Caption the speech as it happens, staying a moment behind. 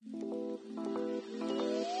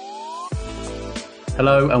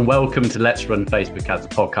Hello and welcome to Let's Run Facebook Ads,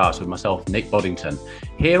 the podcast with myself, Nick Boddington.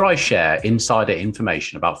 Here I share insider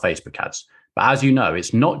information about Facebook ads. But as you know,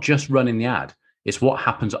 it's not just running the ad, it's what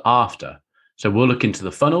happens after. So we'll look into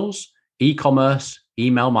the funnels, e-commerce,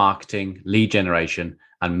 email marketing, lead generation,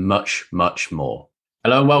 and much, much more.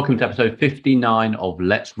 Hello and welcome to episode 59 of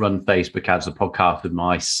Let's Run Facebook Ads, the podcast with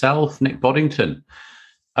myself, Nick Boddington.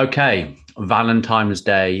 Okay, Valentine's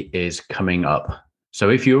Day is coming up. So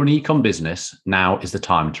if you're an e-com business, now is the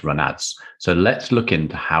time to run ads. So let's look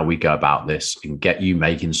into how we go about this and get you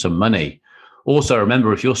making some money. Also,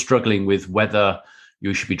 remember, if you're struggling with whether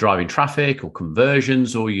you should be driving traffic or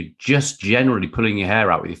conversions, or you're just generally pulling your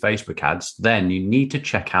hair out with your Facebook ads, then you need to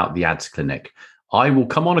check out the Ads Clinic. I will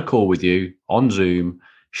come on a call with you on Zoom,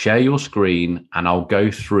 share your screen, and I'll go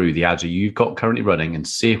through the ads that you've got currently running and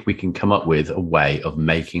see if we can come up with a way of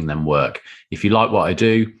making them work. If you like what I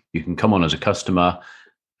do, you can come on as a customer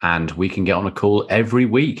and we can get on a call every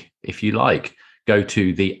week if you like. Go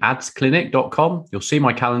to theadsclinic.com. You'll see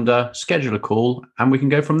my calendar, schedule a call, and we can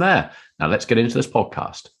go from there. Now let's get into this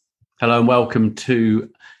podcast. Hello and welcome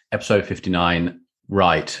to episode 59.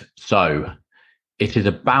 Right. So it is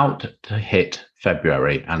about to hit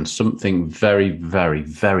February and something very, very,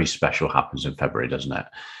 very special happens in February, doesn't it?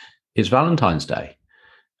 It's Valentine's Day.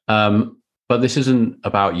 But this isn't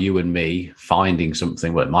about you and me finding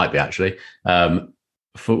something, well, it might be actually,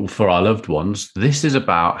 for our loved ones. This is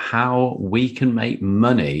about how we can make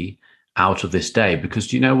money out of this day, because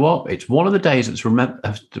do you know what? It's one of the days that's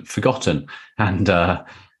forgotten. And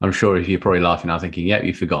I'm sure if you're probably laughing now thinking, yeah,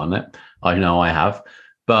 you've forgotten it. I know I have.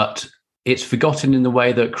 But it's forgotten in the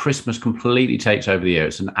way that Christmas completely takes over the year.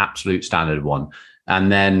 It's an absolute standard one.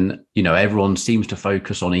 And then, you know, everyone seems to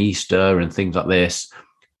focus on Easter and things like this.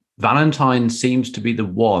 Valentine's seems to be the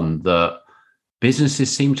one that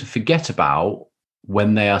businesses seem to forget about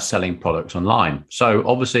when they are selling products online. So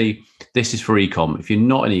obviously this is for e-com. If you're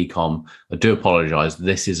not an e-com, I do apologize.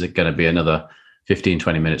 This is going to be another 15,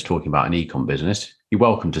 20 minutes talking about an e-com business. You're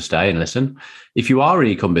welcome to stay and listen. If you are an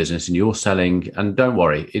e-com business and you're selling, and don't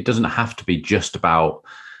worry, it doesn't have to be just about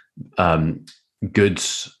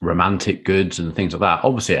goods, romantic goods and things like that.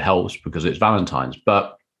 Obviously it helps because it's Valentine's,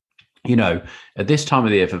 but you know, at this time of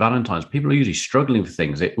the year for Valentine's, people are usually struggling for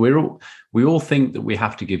things. We all think that we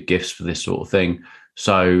have to give gifts for this sort of thing.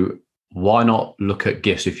 So why not look at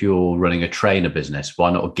gifts if you're running a trainer business? Why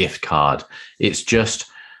not a gift card? It's just,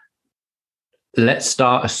 let's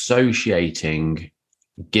start associating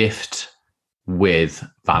gift with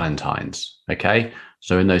Valentine's. Okay.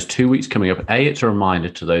 So in those 2 weeks coming up, it's a reminder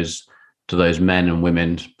to those men and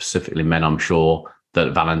women, specifically men, I'm sure,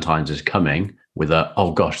 that Valentine's is coming with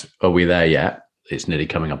oh gosh, are we there yet? It's nearly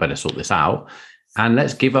coming. I better sort this out. And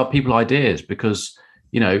let's give our people ideas, because,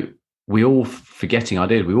 you know, we all forgetting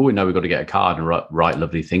ideas. We all know we've got to get a card and write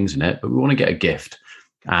lovely things in it, but we want to get a gift.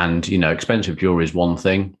 And, you know, expensive jewelry is one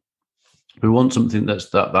thing. We want something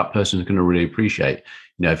that person is going to really appreciate.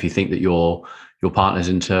 You know, if you think that your partner's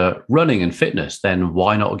into running and fitness, then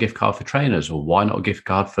why not a gift card for trainers, or why not a gift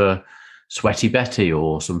card for Sweaty Betty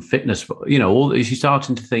or some fitness? You know, all you're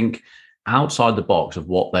starting to think outside the box of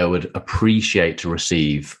what they would appreciate to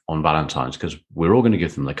receive on Valentine's, because we're all going to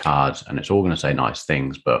give them the cards and it's all going to say nice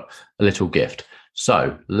things, but a little gift.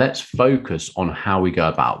 So let's focus on how we go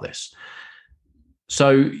about this.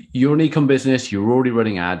 So you're an e-com business, you're already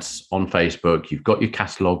running ads on Facebook, you've got your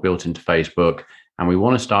catalog built into Facebook, and we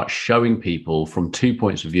want to start showing people from 2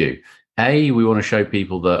 points of view. We want to show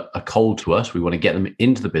people that are cold to us. We want to get them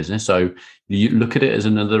into the business. So you look at it as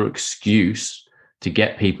another excuse to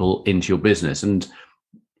get people into your business. And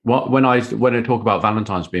when I talk about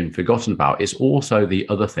Valentine's being forgotten about, it's also the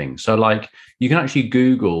other thing. So like you can actually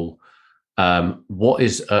Google what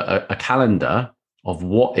is a calendar of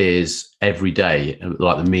what is every day,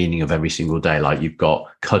 like the meaning of every single day. Like you've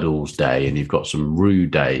got Cuddles Day and you've got some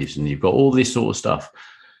rude days and you've got all this sort of stuff.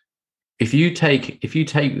 If you take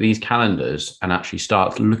these calendars and actually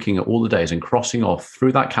start looking at all the days and crossing off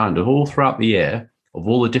through that calendar all throughout the year of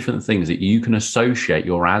all the different things that you can associate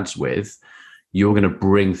your ads with, you're going to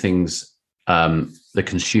bring things, the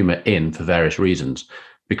consumer in for various reasons,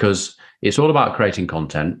 because it's all about creating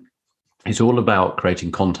content. It's all about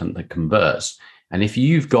creating content that converts. And if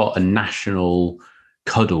you've got a national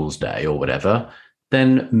Cuddles Day or whatever,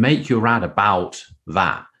 then make your ad about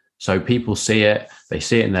that. So people see it, they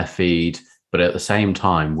see it in their feed, but at the same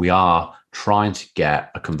time, we are trying to get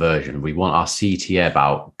a conversion. We want our CTA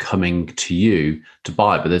about coming to you to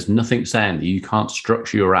buy, but there's nothing saying that you can't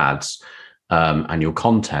structure your ads and your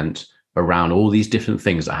content around all these different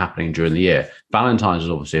things that are happening during the year. Valentine's is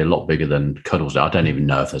obviously a lot bigger than Cuddles Day. I don't even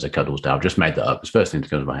know if there's a Cuddles Day. I've just made that up. It's the first thing that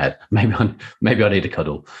comes to my head. Maybe I need a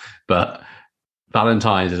cuddle. But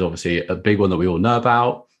Valentine's is obviously a big one that we all know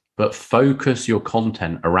about. But focus your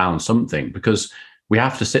content around something, because we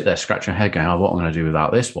have to sit there scratching our head going, oh, what am I going to do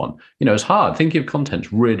without this one? It's hard. Thinking of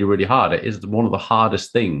content's really, really hard. It is one of the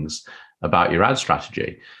hardest things about your ad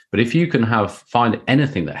strategy. But if you can find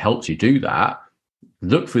anything that helps you do that,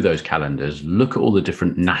 look through those calendars, look at all the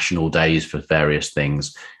different national days for various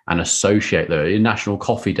things and associate those. National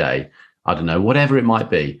Coffee Day, I don't know, whatever it might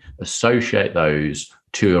be, associate those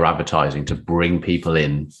to your advertising to bring people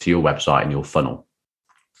in to your website and your funnel.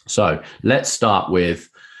 So let's start with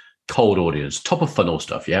cold audience, top of funnel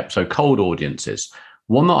stuff. Yep. So cold audiences.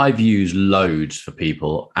 One that I've used loads for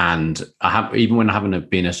people, and I have, even when I haven't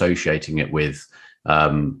been associating it with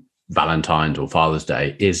Valentine's or Father's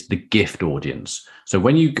Day, is the gift audience. So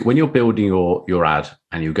when you're building your ad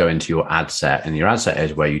and you go into your ad set, and your ad set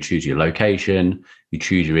is where you choose your location, you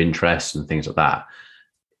choose your interests and things like that.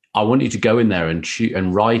 I want you to go in there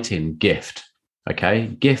and write in gift. Okay,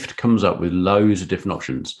 gift comes up with loads of different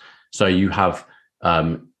options. So you have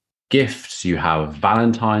gifts, you have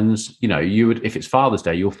Valentine's. If it's Father's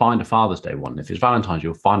Day, you'll find a Father's Day one. If it's Valentine's,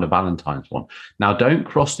 you'll find a Valentine's one. Now, don't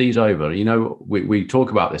cross these over. We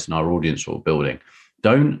talk about this in our audience sort of building.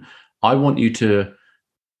 I want you to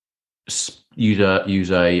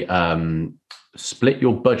use a split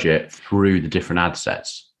your budget through the different ad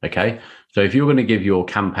sets. Okay, so if you're going to give your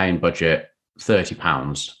campaign budget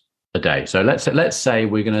 £30 a day, so let's say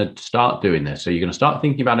we're going to start doing this. So you're going to start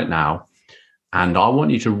thinking about it now. And I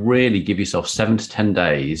want you to really give yourself 7 to 10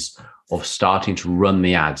 days of starting to run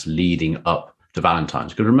the ads leading up to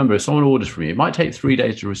Valentine's. Because remember, if someone orders from you, it might take 3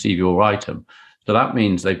 days to receive your item. So that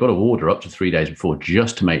means they've got to order up to 3 days before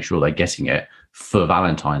just to make sure they're getting it for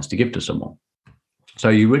Valentine's to give to someone. So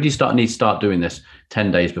you really need to start doing this 10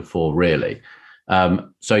 days before, really.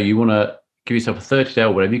 So you want to give yourself a 30-day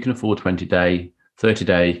or whatever you can afford, 20-day,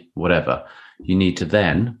 30-day, whatever. You need to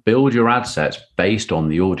then build your ad sets based on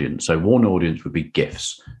the audience. So one audience would be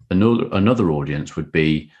gifts. Another audience would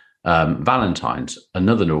be Valentine's.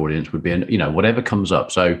 Another audience would be, whatever comes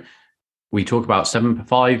up. So we talk about £7.50,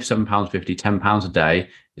 £10 a day.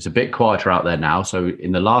 It's a bit quieter out there now. So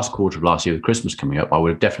in the last quarter of last year with Christmas coming up, I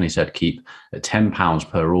would have definitely said keep at £10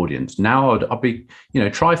 per audience. Now I'd be,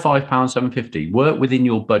 try £5, £7.50, work within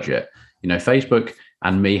your budget. Facebook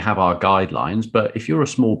and me have our guidelines, but if you're a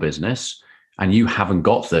small business and you haven't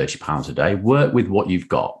got £30 a day, work with what you've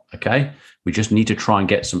got, okay? We just need to try and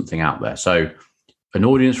get something out there. So an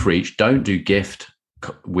audience for each, don't do gift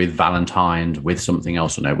with Valentine's, with something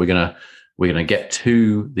else. No, we're going to get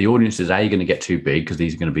the audiences are going to get too big because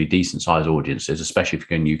these are going to be decent sized audiences, especially if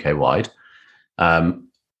you're going UK wide.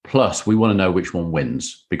 Plus, we want to know which one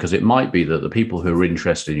wins, because it might be that the people who are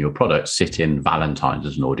interested in your product sit in Valentine's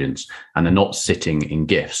as an audience and they're not sitting in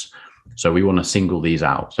gifts. So we want to single these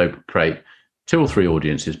out. So create 2 or 3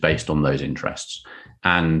 audiences based on those interests,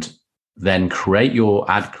 and then create your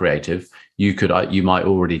ad creative. You might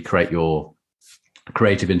already create your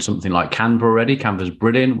creative in something like Canva already. Canva's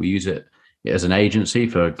brilliant. We use it as an agency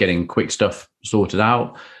for getting quick stuff sorted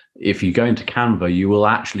out. If you go into Canva, you will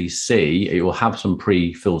actually see it will have some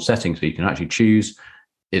pre-filled settings, so you can actually choose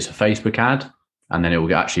it's a Facebook ad, and then it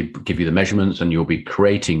will actually give you the measurements, and you'll be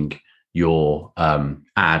creating your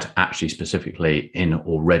ad actually specifically in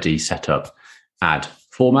already set up ad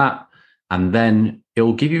format. And then it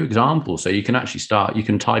will give you examples. So you can actually you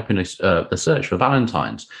can type in a search for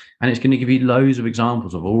Valentine's, and it's going to give you loads of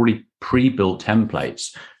examples of already pre-built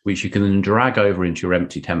templates, which you can then drag over into your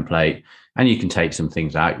empty template, and you can take some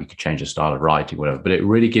things out. You can change the style of writing, whatever, but it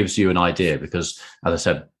really gives you an idea, because as I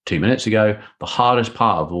said 2 minutes ago, the hardest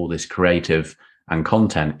part of all this creative and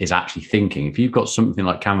content is actually thinking. If you've got something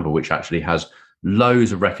like Canva, which actually has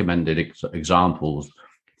loads of recommended examples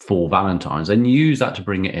for Valentine's, then use that to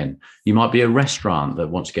bring it in. You might be a restaurant that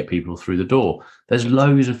wants to get people through the door. There's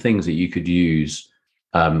loads of things that you could use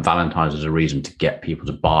Valentine's as a reason to get people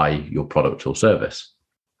to buy your product or service.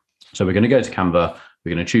 So we're going to go to Canva,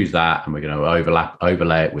 we're going to choose that, and we're going to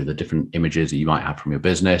overlay it with the different images that you might have from your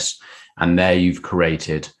business. And there you've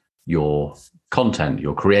created your content,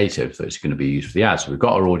 your creative that's going to be used for the ads. So we've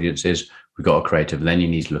got our audiences, we've got our creative, and then you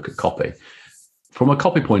need to look at copy. From a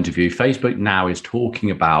copy point of view, Facebook now is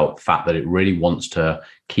talking about the fact that it really wants to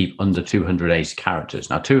keep under 280 characters.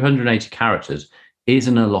 Now, 280 characters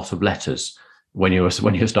isn't a lot of letters when you're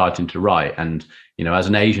starting to write. And, as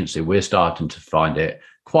an agency, we're starting to find it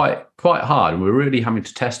quite hard. And we're really having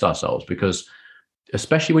to test ourselves, because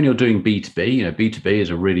especially when you're doing B2B, B2B is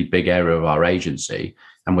a really big area of our agency.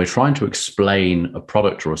 and we're trying to explain a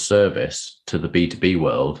product or a service to the B2B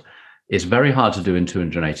world, it's very hard to do in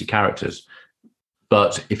 280 characters.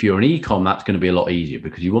 But if you're an e-com, that's going to be a lot easier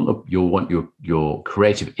because you want your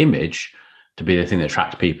creative image to be the thing that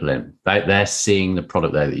attracts people in. They're seeing the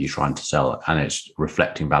product there that you're trying to sell, and it's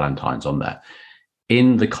reflecting Valentine's on there.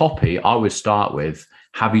 In the copy, I would start with,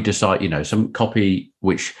 have you decided, some copy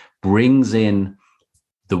which brings in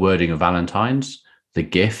the wording of Valentine's, the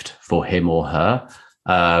gift for him or her,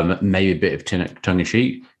 maybe a bit of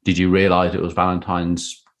tongue-in-cheek. Did you realize it was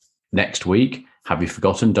Valentine's next week? Have you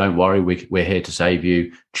forgotten? Don't worry, we're here to save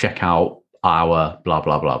you. Check out our blah,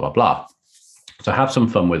 blah, blah, blah, blah. So have some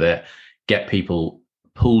fun with it. Get people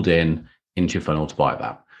pulled into your funnel to buy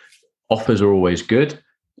that. Offers are always good.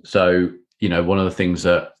 So, one of the things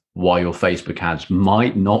that why your Facebook ads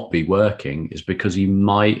might not be working is because you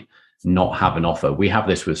might not have an offer. We have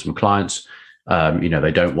this with some clients.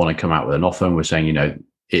 They don't want to come out with an offer, and we're saying,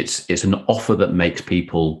 it's an offer that makes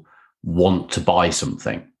people want to buy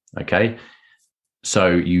something. Okay. So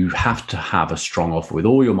you have to have a strong offer with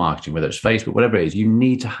all your marketing, whether it's Facebook, whatever it is, you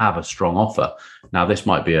need to have a strong offer. Now, this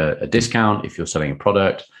might be a discount if you're selling a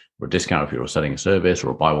product, or a discount if you're selling a service,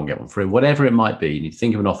 or a buy one, get one free, whatever it might be. You need to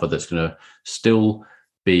think of an offer that's going to still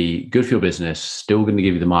be good for your business, still going to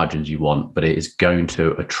give you the margins you want, but it is going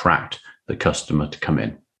to attract the customer to come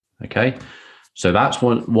in. Okay. So that's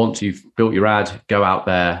once you've built your ad, go out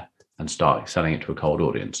there and start selling it to a cold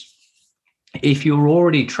audience. If you're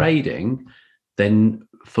already trading, then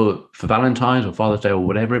for Valentine's or Father's Day or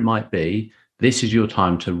whatever it might be, this is your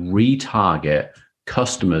time to retarget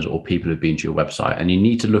customers or people who've been to your website. And you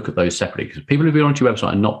need to look at those separately, because people who've been onto your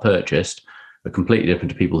website and not purchased are completely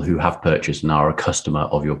different to people who have purchased and are a customer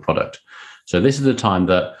of your product. So this is the time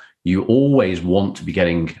that you always want to be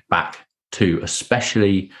getting back to,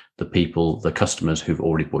 especially the customers who've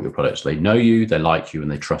already bought your products. They know you, they like you,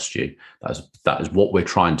 and they trust you. That is what we're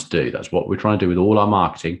trying to do. That's what we're trying to do with all our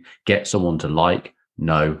marketing. Get someone to like,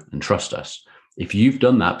 know, and trust us. If you've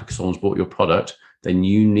done that because someone's bought your product, then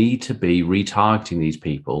you need to be retargeting these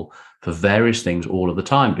people for various things all of the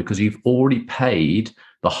time, because you've already paid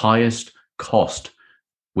the highest cost,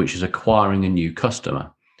 which is acquiring a new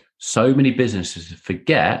customer. So many businesses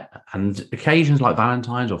forget, and occasions like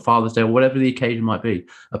Valentine's or Father's Day or whatever the occasion might be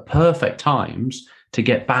are perfect times to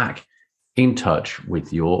get back in touch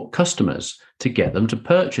with your customers, to get them to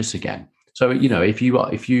purchase again. So, if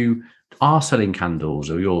you are selling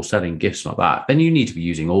candles or you're selling gifts like that, then you need to be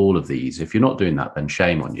using all of these. If you're not doing that, then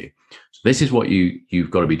shame on you. So this is what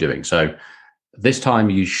you've got to be doing. So this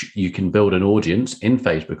time you can build an audience in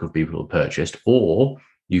Facebook of people who have purchased, or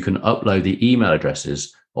you can upload the email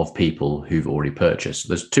addresses of people who've already purchased.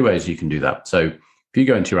 There's two ways you can do that. So if you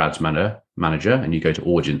go into your ads manager and you go to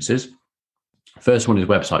audiences, first one is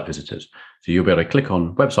website visitors. So you'll be able to click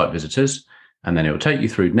on website visitors, and then it will take you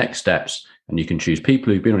through next steps, and you can choose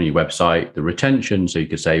people who've been on your website, the retention. So you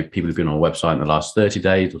could say people who've been on a website in the last 30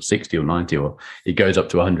 days or 60 or 90, or it goes up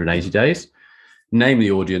to 180 days. Name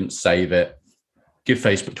the audience, save it, give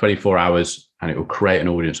Facebook 24 hours, and it will create an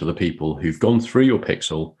audience of the people who've gone through your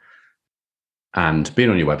pixel and been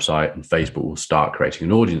on your website, and Facebook will start creating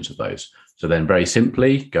an audience of those. So then very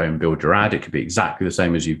simply, go and build your ad. It could be exactly the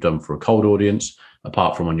same as you've done for a cold audience,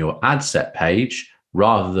 apart from on your ad set page,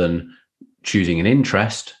 rather than choosing an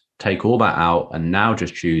interest, take all that out and now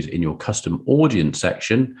just choose in your custom audience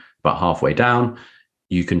section, about halfway down,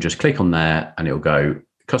 you can just click on there and it'll go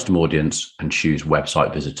custom audience and choose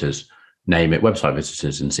website visitors, name it website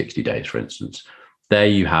visitors in 60 days, for instance. There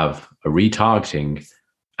you have a retargeting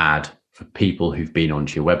ad for people who've been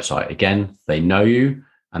onto your website. Again, they know you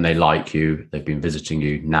and they like you. They've been visiting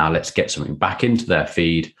you. Now let's get something back into their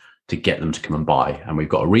feed to get them to come and buy. And we've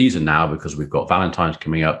got a reason now, because we've got Valentine's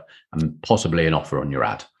coming up and possibly an offer on your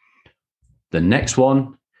ad. The next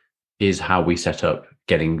one is how we set up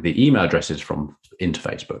getting the email addresses into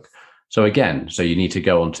Facebook. So again, you need to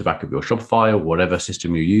go onto the back of your Shopify or whatever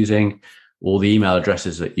system you're using, all the email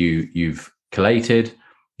addresses that you've collated,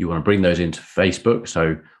 you want to bring those into Facebook.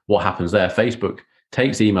 So what happens there? Facebook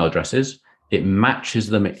takes the email addresses, it matches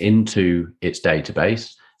them into its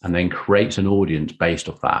database, and then creates an audience based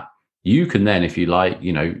off that. You can then, if you like,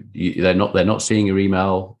 they're not seeing your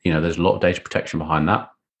email. There's a lot of data protection behind that.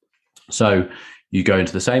 So you go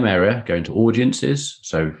into the same area, go into audiences.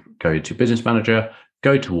 So go to Business Manager,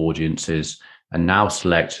 go to audiences, and now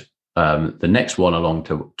select the next one along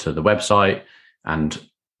to the website and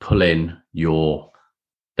pull in your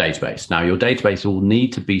database. Now your database will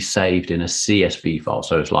need to be saved in a CSV file.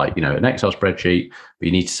 So it's like, an Excel spreadsheet, but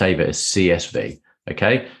you need to save it as CSV.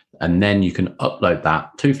 Okay. And then you can upload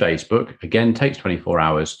that to Facebook. Again, takes 24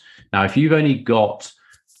 hours. Now, if you've only got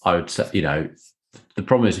I would say, the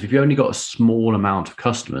problem is if you've only got a small amount of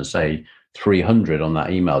customers, say 300 on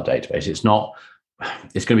that email database, it's going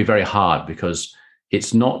to be very hard, because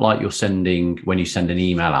it's not like when you send an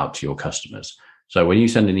email out to your customers. So when you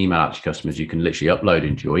send an email out to your customers, you can literally upload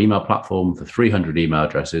into your email platform for 300 email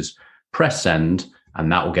addresses, press send,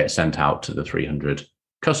 and that will get sent out to the 300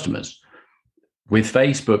 customers. With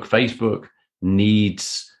Facebook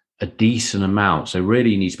needs a decent amount. So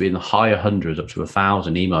really needs to be in the higher hundreds up to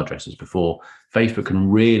 1,000 email addresses before Facebook can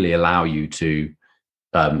really allow you to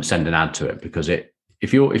send an ad to it. Because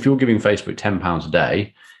if you're giving Facebook £10 a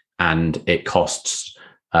day and it costs,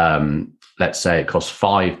 let's say it costs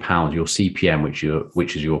 £5, your CPM,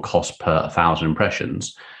 which is your cost per 1,000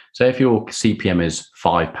 impressions. So if your CPM is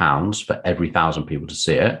 £5 for every 1,000 people to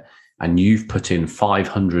see it, and you've put in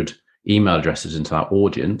 500 email addresses into that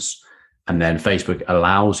audience, and then Facebook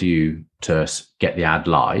allows you to get the ad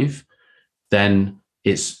live, then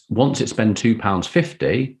once it's spent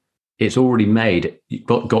 £2.50, it's already made,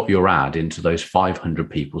 got your ad into those 500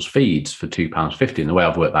 people's feeds for £2.50. And the way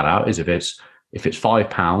I've worked that out is if it's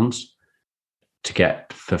 £5 to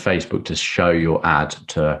get for Facebook to show your ad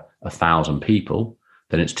to 1,000 people,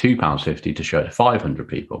 then it's £2.50 to show it to 500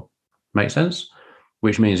 people. Make sense?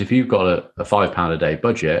 Which means if you've got a £5 a day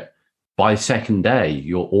budget, by second day,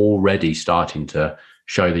 you're already starting to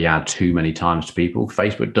show the ad too many times to people.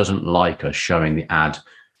 Facebook doesn't like us showing the ad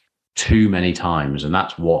too many times. And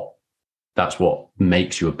that's what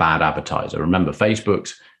makes you a bad advertiser. Remember,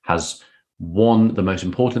 the most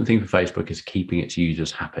important thing for Facebook is keeping its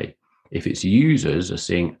users happy. If its users are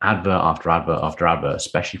seeing advert after advert after advert,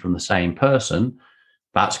 especially from the same person,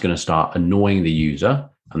 that's going to start annoying the user.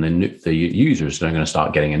 And then the user is then going to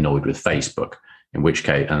start getting annoyed with Facebook, in which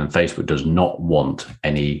case, and Facebook does not want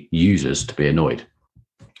any users to be annoyed.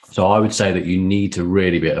 So I would say that you need to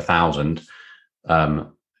really be at 1,000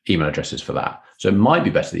 email addresses for that. So it might be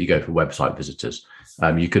better that you go for website visitors.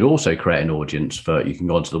 You could also create an audience you can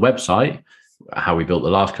go onto the website, how we built the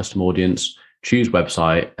last custom audience, choose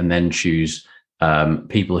website, and then choose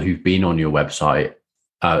people who've been on your website.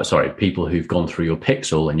 People who've gone through your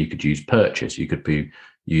pixel, and you could use purchase. You could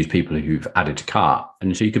use people who've added to cart.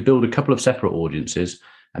 And so you could build a couple of separate audiences.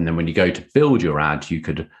 And then when you go to build your ad, you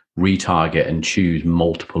could retarget and choose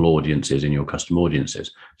multiple audiences in your custom audiences.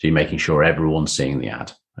 So you're making sure everyone's seeing the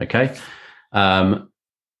ad. Okay.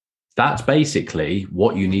 That's basically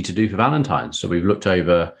what you need to do for Valentine's. So we've looked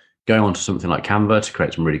over going on to something like Canva to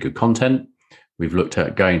create some really good content. We've looked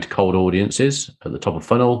at going to cold audiences at the top of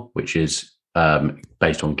funnel, which is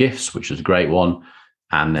based on gifts, which is a great one.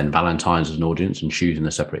 And then Valentine's as an audience and choosing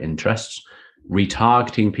the separate interests.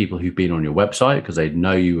 Retargeting people who've been on your website because they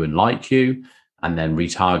know you and like you. And then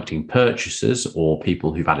retargeting purchasers or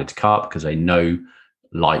people who've added to cart because they know,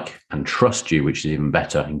 like, and trust you, which is even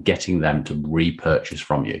better, and getting them to repurchase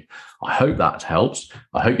from you. I hope that helps.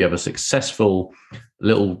 I hope you have a successful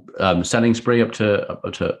little selling spree up to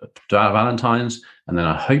Valentine's. And then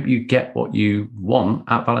I hope you get what you want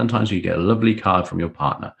at Valentine's. You get a lovely card from your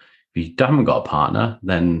partner. If you haven't got a partner,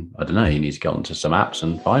 then I don't know, you need to get onto some apps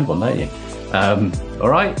and find one, don't you? All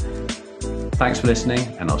right. Thanks for listening,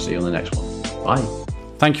 and I'll see you on the next one. Bye.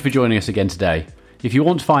 Thank you for joining us again today. If you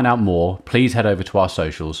want to find out more, please head over to our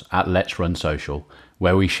socials at Let's Run Social,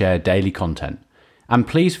 where we share daily content. And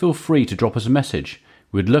please feel free to drop us a message.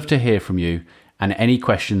 We'd love to hear from you, and any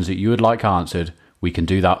questions that you would like answered, we can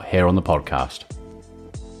do that here on the podcast.